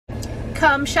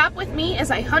Come shop with me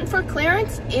as I hunt for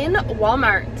clearance in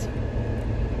Walmart.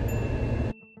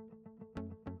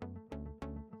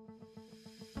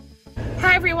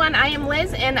 Hi everyone, I am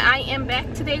Liz and I am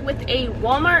back today with a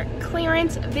Walmart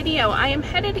clearance video. I am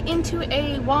headed into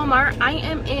a Walmart. I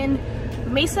am in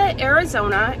Mesa,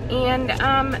 Arizona, and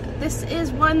this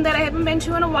is one that I haven't been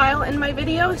to in a while in my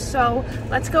video, so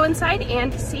let's go inside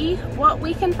and see what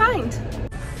we can find.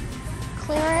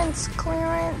 Clearance,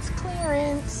 clearance,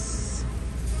 clearance.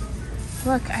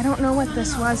 Look, I don't know what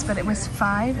this was, but it was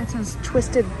 $5. It says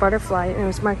Twisted Butterfly and it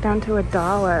was marked down to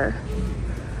 $1.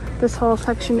 This whole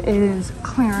section is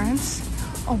clearance.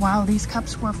 Oh wow, these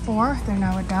cups were $4. They're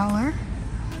now $1.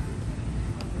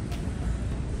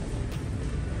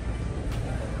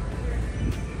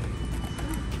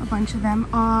 A bunch of them.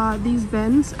 These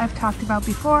bins I've talked about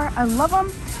before. I love them.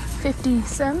 50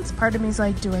 cents. Part of me is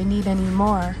like, do I need any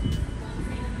more?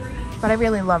 But I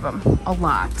really love them a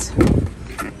lot.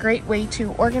 Great way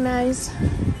to organize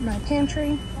my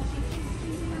pantry.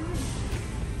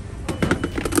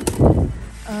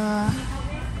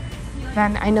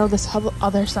 Then I know this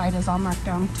other side is all marked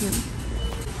down too.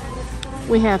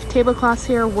 We have tablecloths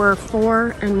here were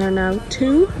 $4 and they're now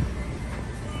 $2.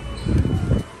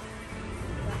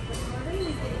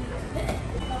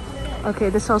 Okay,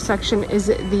 this whole section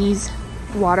is these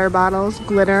water bottles,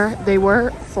 glitter. They were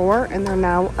 $4 and they're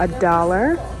now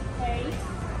 $1.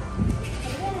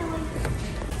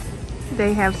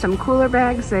 They have some cooler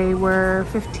bags. They were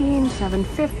 $15,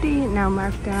 $7.50, now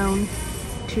marked down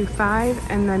to $5,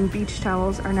 and then beach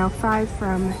towels are now $5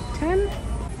 from $10.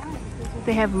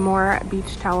 They have more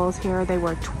beach towels here. They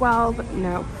were $12,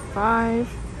 now $5,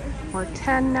 or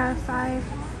 $10, now $5.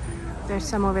 There's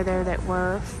some over there that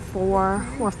were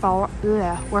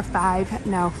 $5,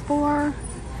 now $4.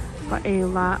 But a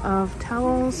lot of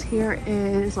towels. Here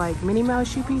is like Minnie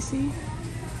Mouse UPC.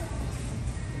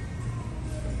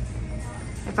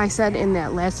 If I said in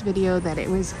that last video that it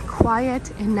was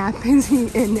quiet and not busy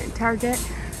in Target,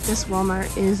 this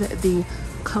Walmart is the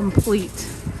complete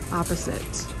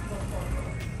opposite.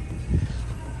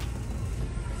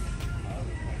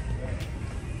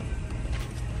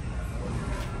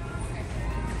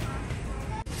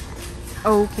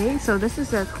 Okay, so this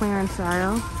is their clearance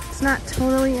aisle. It's not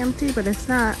totally empty, but it's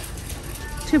not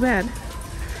too bad.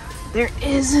 There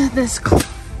is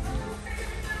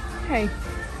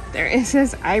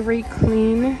this Ivory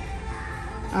Clean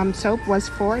soap was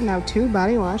 $4, now $2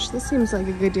 body wash. This seems like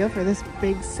a good deal for this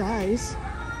big size.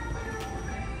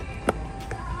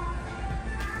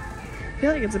 I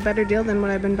feel like it's a better deal than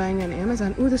what I've been buying on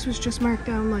Amazon. Ooh, this was just marked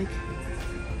down like,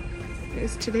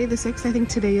 is today the 6th? I think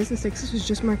today is the 6th. This was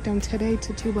just marked down today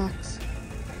to $2.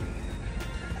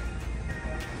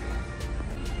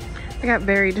 I got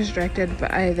very distracted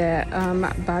by that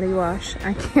body wash.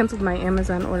 I canceled my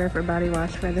Amazon order for body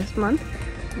wash for this month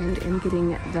and am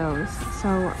getting those.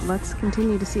 So let's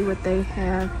continue to see what they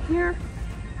have here.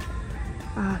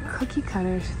 Cookie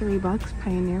cutters, $3.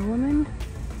 Pioneer Woman.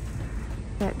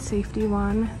 That safety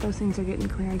one, those things are getting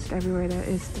clearanced everywhere. That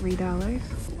is $3.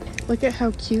 Look at how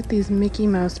cute these Mickey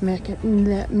Mouse napkins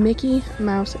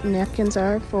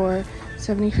are for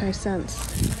 75 cents.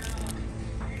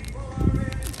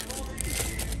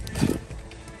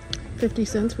 50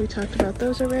 cents, we talked about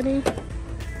those already.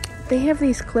 They have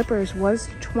these clippers, was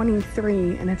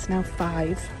 $23 and it's now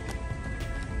 $5.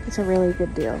 It's a really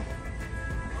good deal.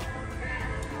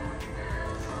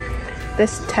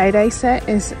 This tie-dye set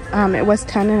is, it was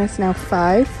 $10 and it's now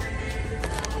 $5.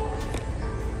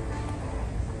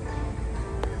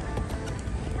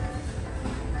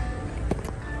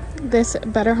 This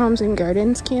Better Homes and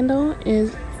Gardens candle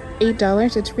is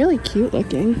 $8. It's really cute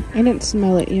looking. I didn't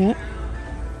smell it yet.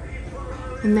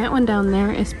 And that one down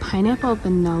there is pineapple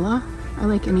vanilla. I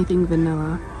like anything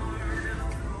vanilla.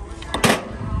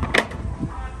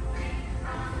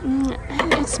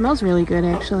 It smells really good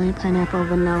actually, pineapple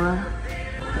vanilla.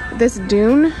 This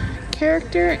Dune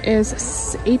character is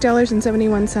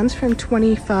 $8.71 from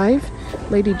 $25.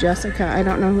 Lady Jessica, I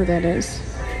don't know who that is.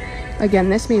 Again,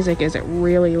 this music is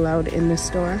really loud in this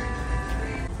store.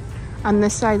 On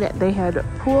this side, they had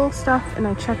pool stuff, and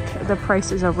I checked the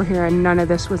prices over here, and none of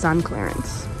this was on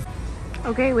clearance.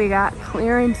 Okay, we got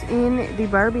clearance in the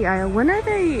Barbie aisle.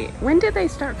 When did they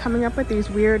start coming up with these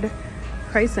weird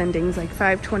price endings, like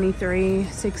 $5.23,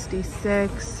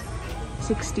 $66,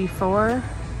 $64,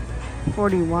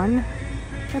 $41?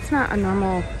 That's not a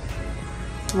normal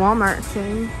Walmart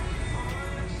thing.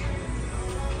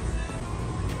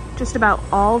 Just about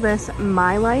all this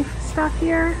My Life stuff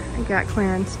here, I got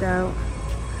clearanced out.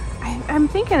 I'm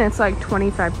thinking it's like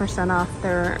 25% off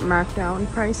their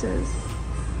markdown prices.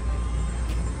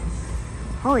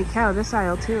 Holy cow, this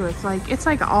aisle too. It's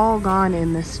like all gone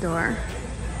in this store.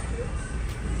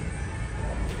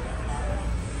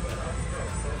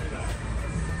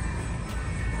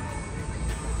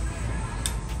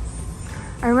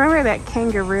 I remember that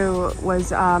kangaroo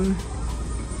was a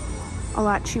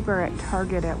lot cheaper at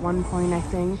Target at one point, I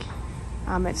think.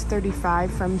 It's $35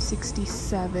 from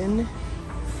 $67.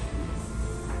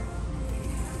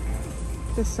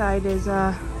 This side is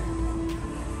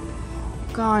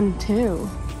gone too.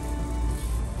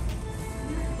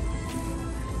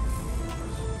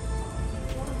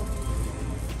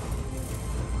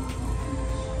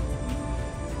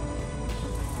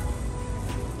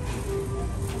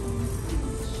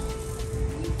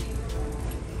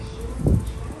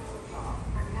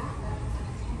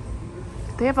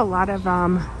 They have a lot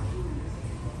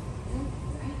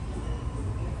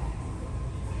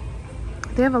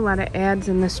of ads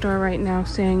in the store right now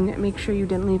saying make sure you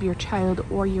didn't leave your child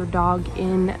or your dog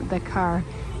in the car.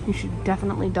 You should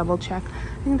definitely double check.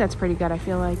 I think that's pretty good. I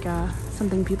feel like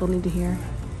something people need to hear.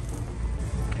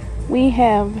 We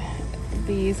have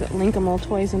these Linkable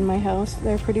toys in my house.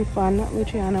 They're pretty fun.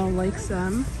 Luciano likes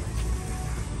them.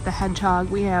 The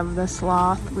hedgehog, we have the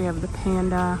sloth, we have the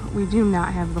panda. We do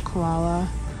not have the koala.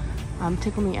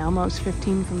 Tickle Me Elmo's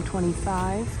 15 from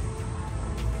 25.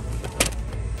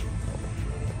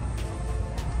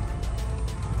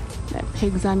 That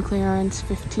pig's on clearance,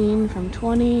 15 from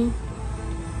 20.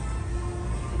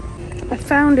 I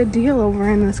found a deal over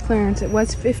in this clearance. It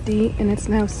was 50 and it's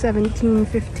now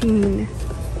 17.15.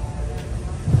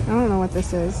 I don't know what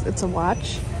this is. It's a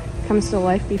watch. Comes to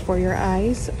life before your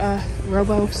eyes. A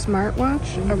robot smartwatch.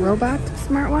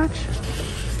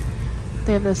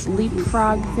 They have this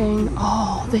leapfrog thing.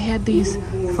 Oh, they had these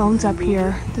phones up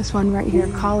here. This one right here,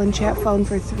 call and chat phone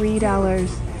for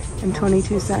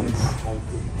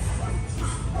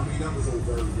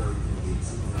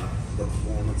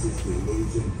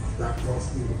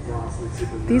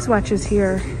These watches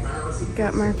here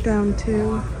got marked down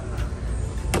too.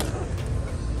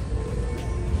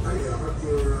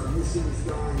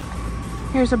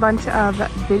 Here's a bunch of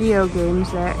video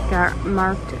games that got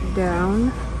marked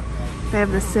down. They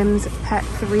have the Sims Pet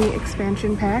 3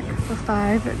 expansion pack for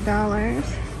 $5.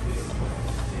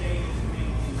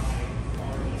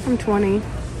 From 20.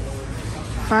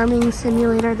 Farming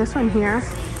simulator, this one here.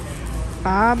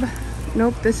 Bob.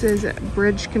 Nope, this is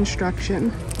bridge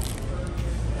construction.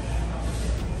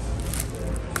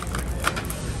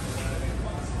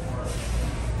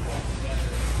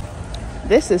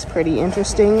 This is pretty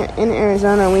interesting. In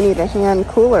Arizona, we need a hand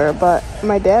cooler, but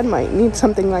my dad might need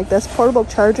something like this. Portable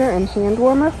charger and hand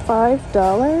warmer,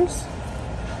 $5.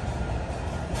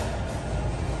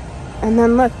 And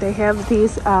then look, they have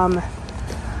these phone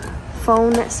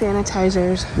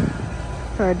sanitizers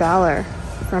for $1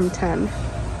 from 10.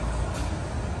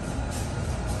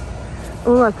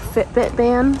 Oh, look, Fitbit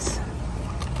bands,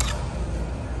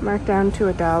 marked down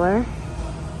to $1.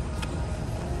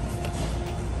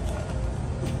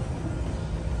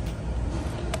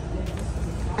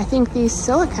 I think these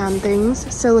silicone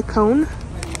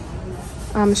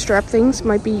strap things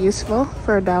might be useful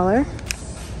for $1.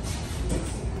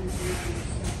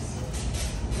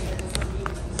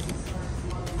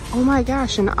 Oh my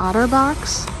gosh, an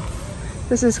OtterBox.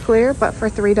 This is clear, but for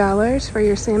 $3 for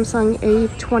your Samsung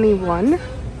A21.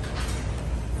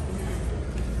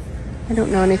 I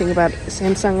don't know anything about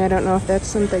Samsung. I don't know if that's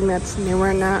something that's new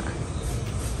or not.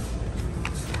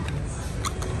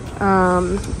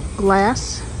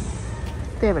 Glass.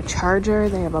 They have a charger.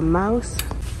 They have a mouse.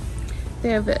 They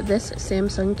have this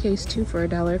Samsung case too for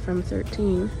 $1 from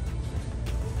 13.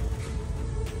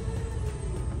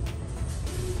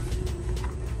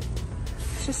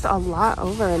 It's just a lot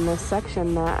over in this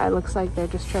section that it looks like they're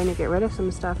just trying to get rid of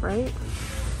some stuff, right?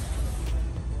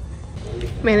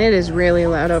 Man, it is really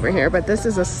loud over here, but this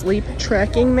is a sleep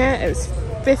tracking mat. It was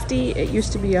 50. It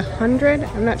used to be 100.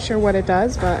 I'm not sure what it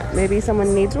does, but maybe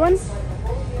someone needs one.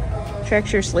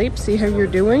 Tracks your sleep, see how you're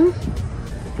doing.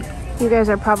 You guys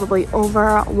are probably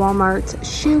over Walmart's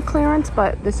shoe clearance,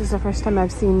 but this is the first time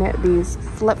I've seen these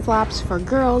flip-flops for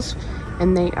girls,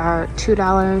 and they are $2,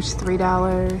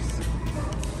 $3.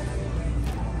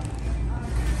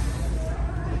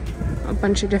 A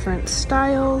bunch of different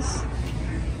styles.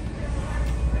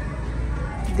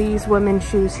 These women's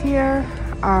shoes here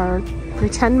are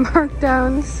pretend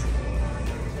markdowns.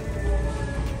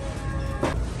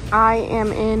 I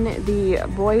am in the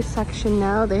boys section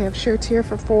now. They have shirts here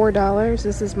for $4.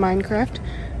 This is Minecraft.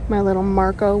 My little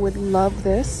Marco would love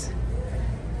this.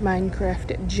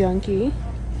 Minecraft junkie.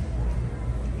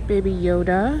 Baby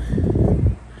Yoda.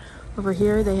 Over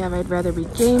here they have I'd Rather Be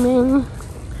Gaming.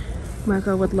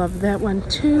 Marco would love that one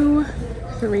too.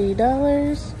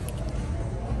 $3.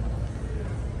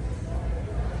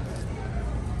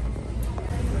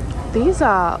 These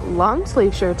long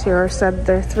sleeve shirts here said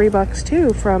they're $3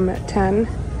 too from 10.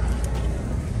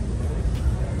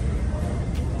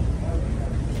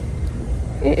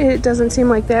 It doesn't seem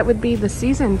like that would be the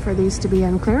season for these to be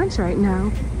on clearance right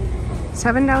now.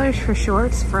 $7 for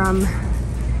shorts from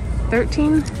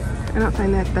 13. I don't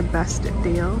find that the best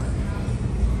deal.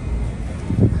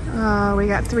 We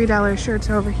got $3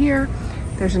 shirts over here.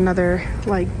 There's another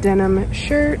like denim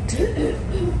shirt.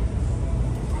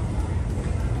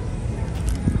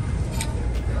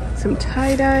 Some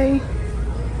tie-dye.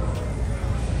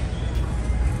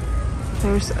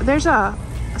 There's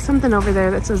something over there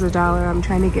that says $1. I'm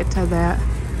trying to get to that.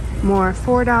 More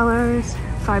 $4,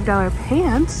 $5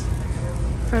 pants,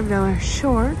 $5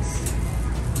 shorts.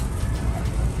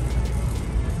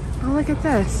 Oh, look at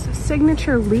this.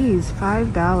 Signature Lee's,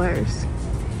 $5.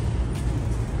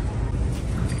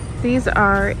 These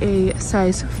are a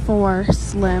size 4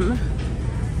 slim.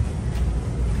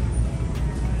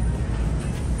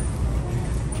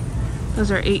 Those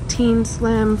are 18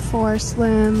 slim, 4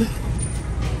 slim.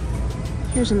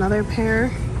 Here's another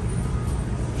pair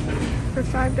for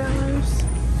 $5.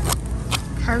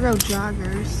 Cargo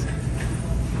joggers.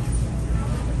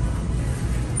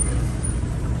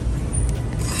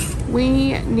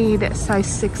 We need size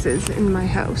 6s in my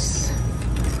house.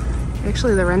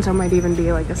 Actually, the Renzo might even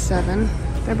be like a 7.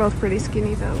 They're both pretty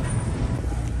skinny though.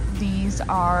 These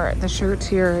are the shirts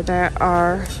here that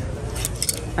are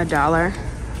 $1.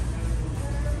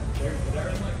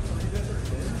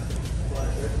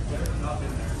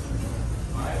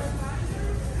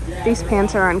 These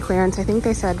pants are on clearance. I think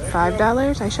they said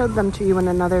 $5. I showed them to you in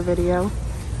another video.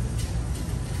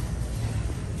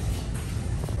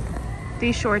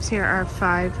 These shorts here are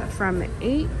 5 from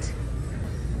 8.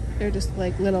 They're just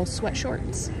like little sweat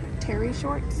shorts, terry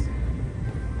shorts.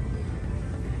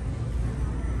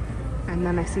 And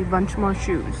then I see a bunch more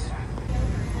shoes.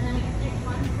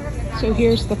 So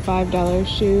here's the $5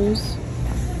 shoes.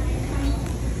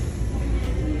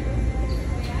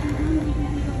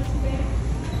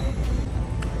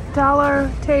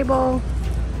 Dollar table,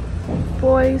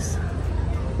 boys,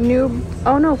 new,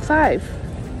 oh no, $5.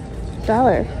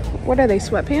 What are they,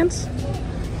 sweatpants?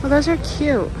 Oh, those are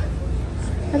cute.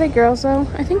 Are they girls though?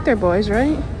 I think they're boys,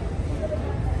 right?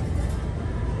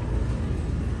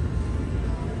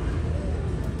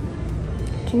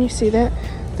 Can you see that?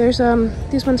 There's,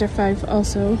 these ones are $5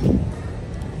 also.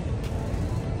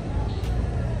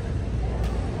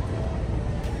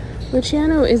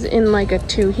 Luciano is in like a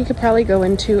 2. He could probably go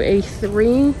into a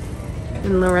 3.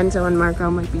 And Lorenzo and Marco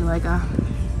might be like a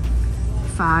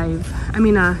 5. I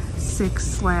mean a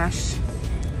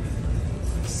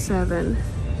 6/7.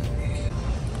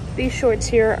 These shorts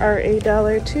here are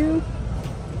 $1 too.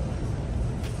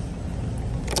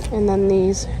 And then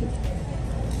these.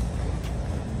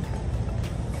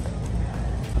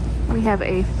 We have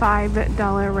a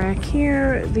 $5 rack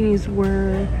here. These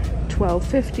were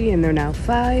 $12.50 and they're now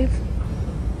 $5.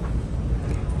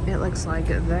 It looks like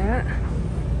that.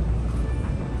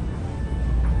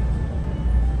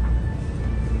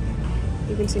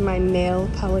 You can see my nail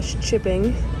polish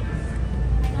chipping.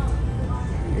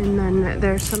 And then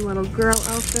there's some little girl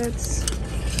outfits.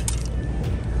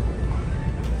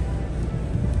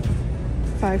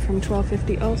 5 from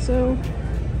 $12.50 also.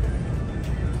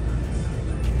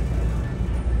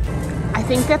 I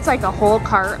think that's like a whole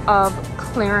cart of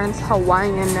clearance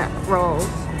Hawaiian rolls.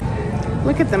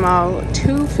 Look at them all.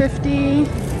 $2.50.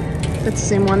 That's the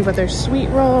same one, but they're sweet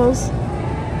rolls.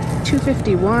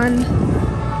 $2.51.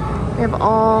 They have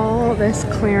all this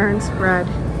clearance bread.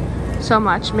 So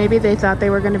much. Maybe they thought they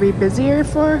were going to be busier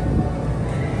for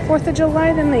 4th of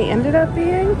July than they ended up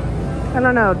being. I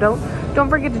don't know. Don't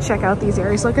forget to check out these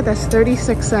areas. Look at this.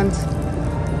 36 cents.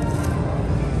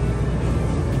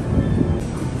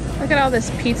 Look at all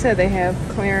this pizza they have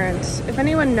clearance. If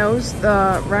anyone knows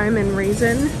the rhyme and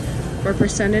reason or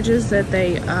percentages that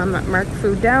they mark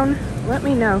food down, let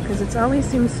me know, because it's always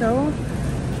seems so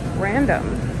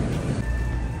random.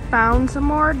 Found some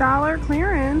more dollar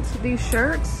clearance. These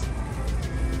shirts.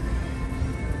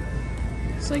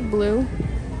 It's like blue.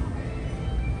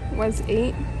 Was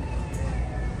 $8.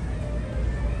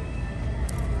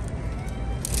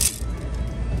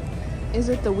 Is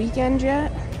it the weekend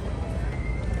yet?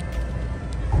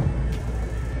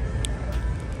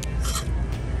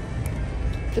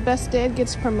 The best dad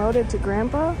gets promoted to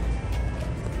grandpa.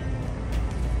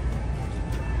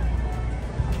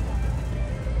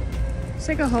 It's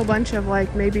like a whole bunch of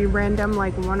like maybe random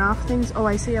like one-off things. Oh,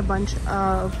 I see a bunch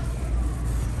of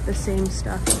the same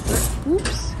stuff. But,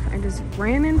 oops, I just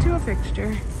ran into a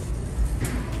fixture.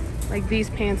 Like these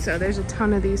pants, though. There's a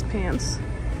ton of these pants.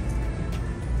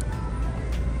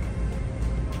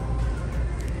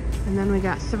 And then we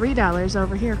got $3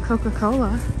 over here,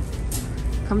 Coca-Cola.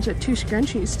 Comes with 2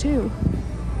 scrunchies, too.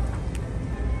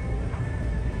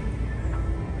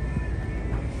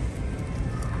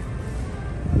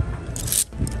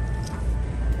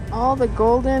 All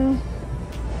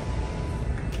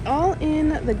in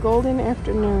the golden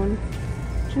afternoon.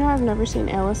 Do you know I've never seen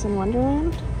Alice in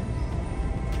Wonderland?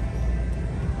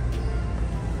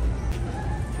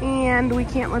 And we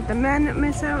can't let the men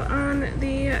miss out on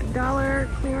the dollar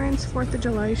clearance 4th of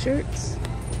July shirts.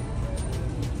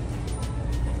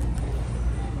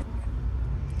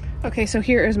 Okay, so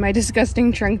here is my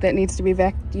disgusting trunk that needs to be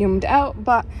vacuumed out,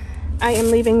 but I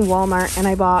am leaving Walmart and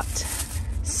I bought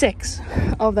 6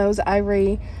 of those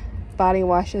Ivory body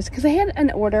washes because I had an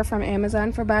order from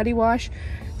Amazon for body wash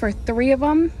for 3 of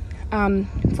them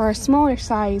for a smaller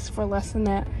size for less than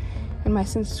that in my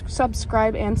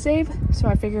subscribe and save. So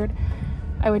I figured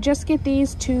I would just get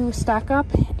these to stock up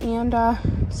and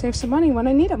save some money when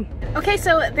I need them. Okay,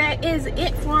 so that is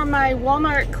it for my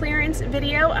Walmart clearance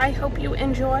video. I hope you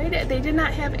enjoyed. They did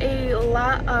not have a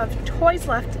lot of toys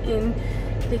left in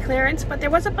the clearance, but there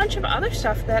was a bunch of other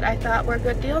stuff that I thought were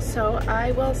good deals, so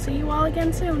I will see you all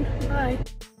again soon. Bye.